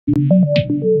Hi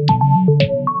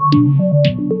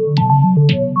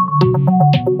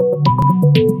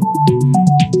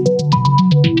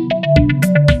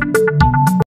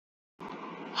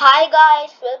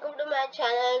guys, welcome to my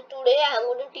channel. Today I am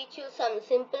going to teach you some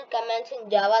simple commands in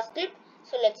JavaScript.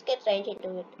 So let's get right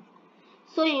into it.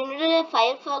 So you need a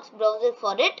Firefox browser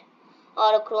for it,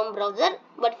 or a Chrome browser,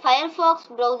 but Firefox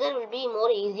browser will be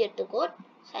more easier to code.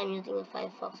 So I am using a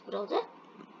Firefox browser.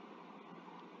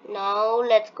 Now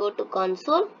let's go to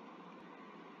console.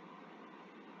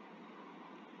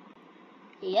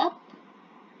 Yep.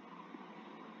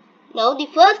 Now the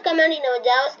first command in our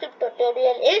JavaScript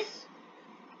tutorial is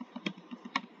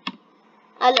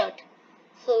alert.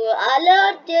 So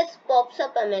alert just pops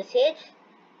up a message.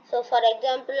 So for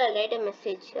example, I'll write a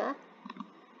message here.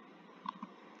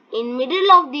 In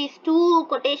middle of these two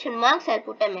quotation marks, I'll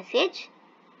put a message.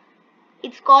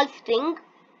 It's called string.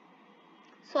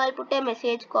 So I'll put a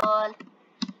message called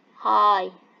hi.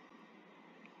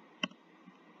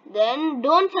 Then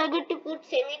don't forget to put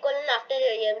semicolon after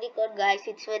every code, guys.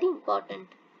 It's very important.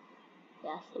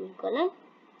 Yeah, semicolon.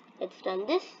 Let's run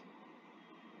this.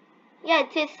 Yeah,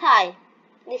 it says hi.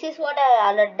 This is what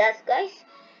our alert does, guys.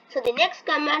 So the next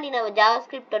command in our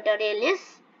JavaScript tutorial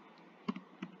is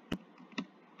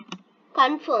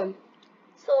confirm.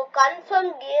 So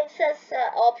confirm gives us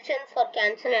option for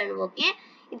cancel and OK.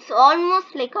 It's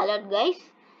almost like alert, guys.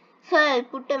 So I'll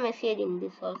put a message in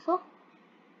this also.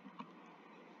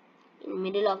 In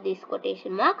middle of these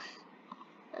quotation marks,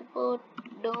 I put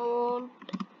don't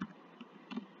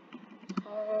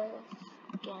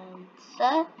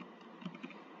cancel.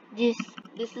 This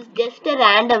is just a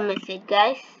random message,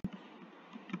 guys.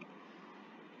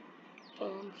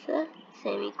 Cancel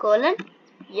semicolon.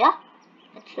 Yeah,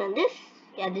 let's run this.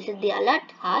 Yeah, this is the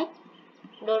alert. Hi.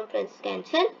 Don't press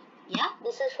cancel. Yeah,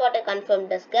 this is what a confirm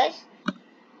does, guys.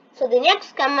 So the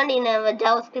next command in our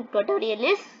JavaScript tutorial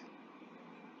is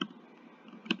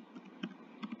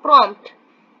prompt.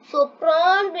 So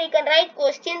prompt, we can write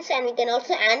questions and we can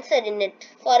also answer in it.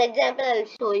 For example, I will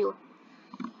show you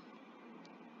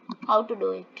how to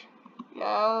do it.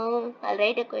 Now I'll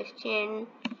write a question.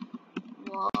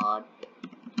 What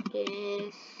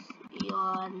is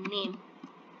your name?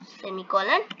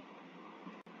 Semicolon.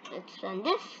 Let's run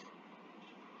this.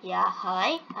 Yeah,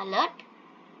 hi, alert.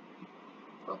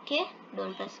 Okay,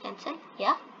 don't press cancel.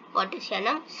 Yeah, what is your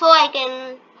name? So I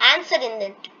can answer in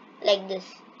it like this.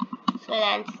 So I'll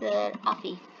answer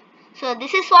Afif. So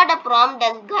this is what a prompt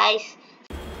does, guys.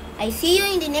 I see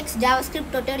you in the next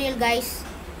JavaScript tutorial, guys.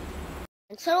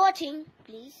 Thanks for watching.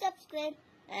 Please subscribe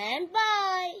and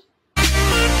bye.